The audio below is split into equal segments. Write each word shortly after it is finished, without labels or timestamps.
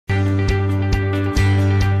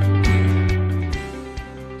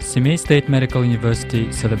Semey State Medical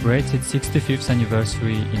University celebrates its 65th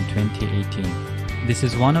anniversary in 2018. This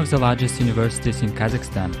is one of the largest universities in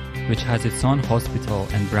Kazakhstan, which has its own hospital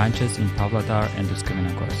and branches in Pavlodar and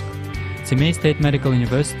Uzbekistan. Semey State Medical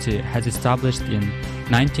University has established in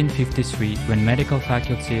 1953 when medical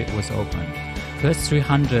faculty was opened. First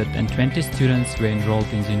 320 students were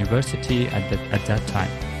enrolled in the university at that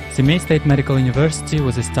time. Semey State Medical University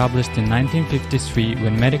was established in 1953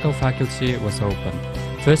 when medical faculty was opened.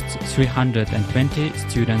 First 320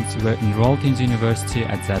 students were enrolled in the university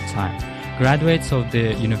at that time. Graduates of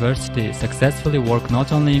the university successfully work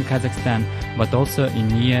not only in Kazakhstan but also in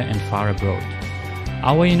near and far abroad.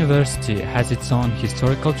 Our university has its own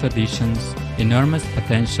historical traditions, enormous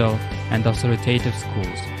potential and authoritative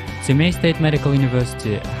schools. Semey State Medical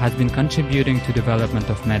University has been contributing to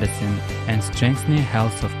development of medicine and strengthening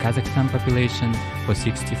health of Kazakhstan population for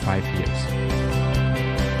 65 years.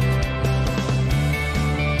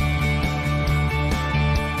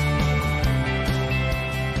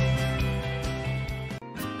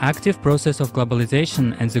 Active process of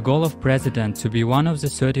globalization and the goal of President to be one of the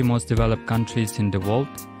 30 most developed countries in the world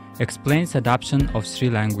explains adoption of 3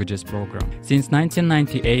 languages program. Since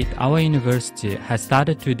 1998, our university has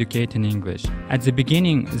started to educate in English. At the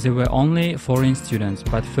beginning, there were only foreign students,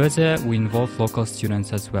 but further we involved local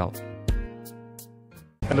students as well.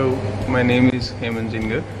 Hello, my name is Hemant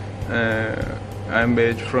Jingar. I am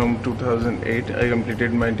batch from 2008. I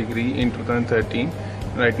completed my degree in 2013.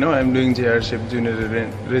 Right now I am doing JRship Junior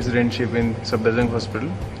Residentship in Safdarjung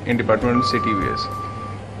Hospital in Department of CTVS.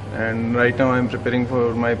 And right now I am preparing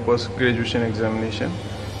for my post-graduation examination.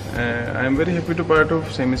 I am very happy to be part of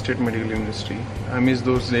Semey State Medical University. I miss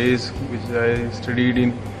those days which I studied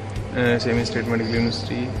in Semey State Medical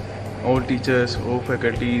University. All teachers, all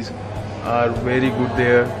faculties are very good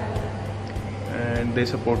there and they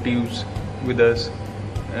support you with us.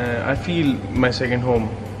 I feel my second home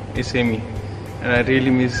is Semey. And I really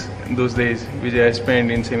miss those days which I spent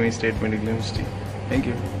in Semey State Medical University. Thank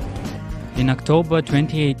you. In October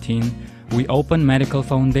 2018, we opened Medical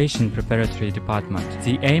Foundation Preparatory Department.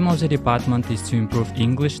 The aim of the department is to improve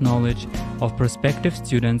English knowledge of prospective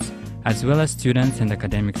students as well as students and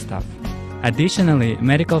academic staff. Additionally,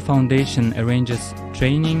 Medical Foundation arranges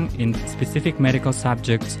training in specific medical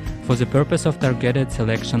subjects for the purpose of targeted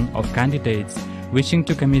selection of candidates wishing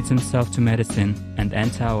to commit themselves to medicine and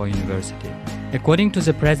enter our university. According to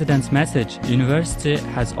the President's message, university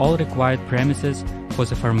has all required premises for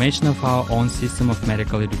the formation of our own system of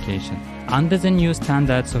medical education. Under the new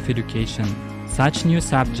standards of education, such new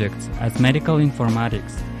subjects as medical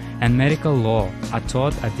informatics and medical law are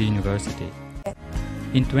taught at the university.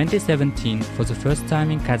 In 2017, for the first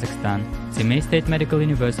time in Kazakhstan, Semey State Medical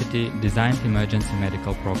University designed emergency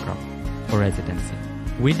medical program for residency.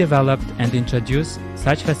 We developed and introduced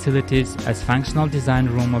such facilities as functional design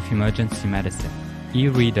room of emergency medicine,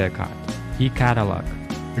 e-reader card, e-catalog,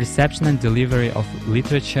 reception and delivery of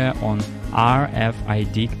literature on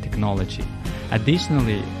RFID technology.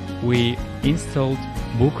 Additionally, we installed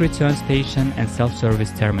book return station and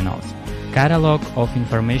self-service terminals. Catalog of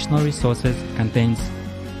informational resources contains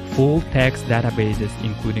full text databases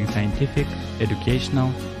including scientific,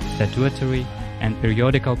 educational, statutory, and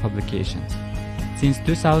periodical publications. Since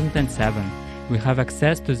 2007, we have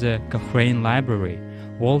access to the Cochrane Library,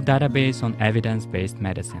 world database on evidence-based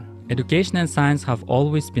medicine. Education and science have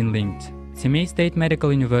always been linked. Semey State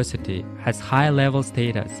Medical University has high-level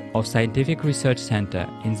status of scientific research center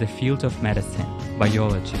in the field of medicine,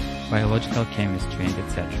 biology, biological chemistry, and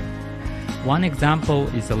etc. One example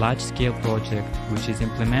is a large-scale project which is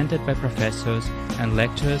implemented by professors and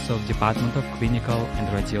lecturers of Department of Clinical and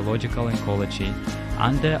Radiological Oncology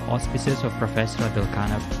under auspices of Professor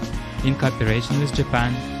Abdelkanov in cooperation with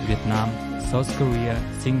Japan, Vietnam, South Korea,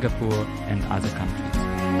 Singapore, and other countries.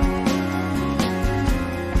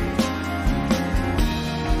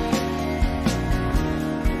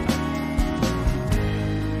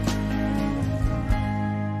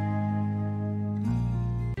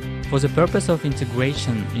 For the purpose of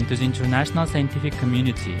integration into the international scientific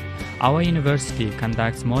community, our university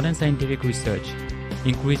conducts modern scientific research,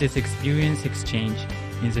 increases experience exchange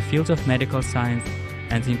in the field of medical science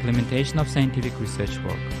and the implementation of scientific research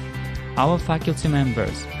work. Our faculty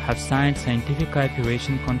members have signed scientific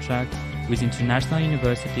cooperation contracts with international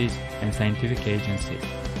universities and scientific agencies.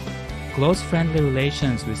 Close friendly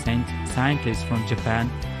relations with scientists from Japan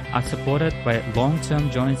are supported by long-term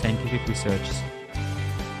joint scientific research.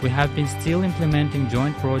 We have been still implementing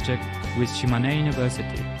joint projects with Shimane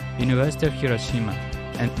University, University of Hiroshima,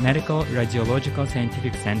 and Medical Radiological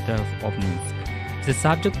Scientific Center of Minsk. The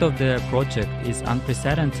subject of the project is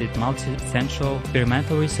unprecedented multi-central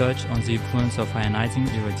experimental research on the influence of ionizing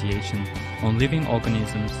irradiation on living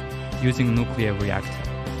organisms using nuclear reactor.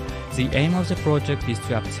 The aim of the project is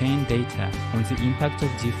to obtain data on the impact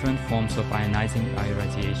of different forms of ionizing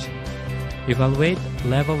irradiation, evaluate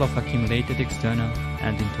level of accumulated external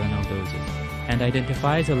and internal doses, and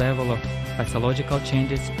identify the level of pathological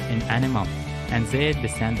changes in animal and their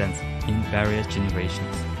descendants in various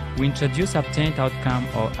generations. We introduce obtained outcome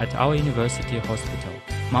at our university hospital,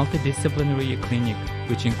 multidisciplinary clinic,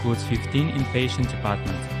 which includes 15 inpatient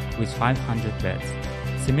departments with 500 beds.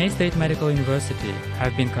 Semey State Medical University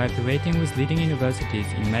have been cooperating with leading universities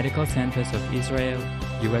in medical centers of Israel,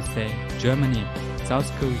 USA, Germany,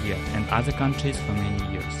 South Korea, and other countries for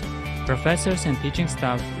many years. Professors and teaching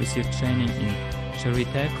staff received training in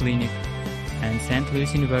Charité Clinic and St.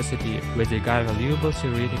 Louis University, where they got valuable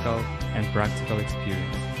theoretical and practical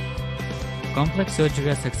experience. Complex surgery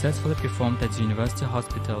is successfully performed at the university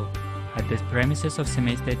hospital at the premises of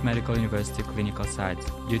Semey State Medical University clinical sites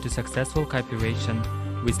due to successful cooperation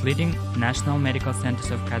with leading national medical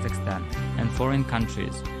centers of Kazakhstan and foreign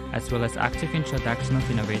countries, as well as active introduction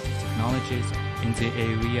of innovative technologies in the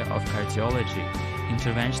area of cardiology,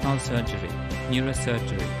 interventional surgery,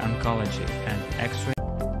 neurosurgery, oncology, and X-ray.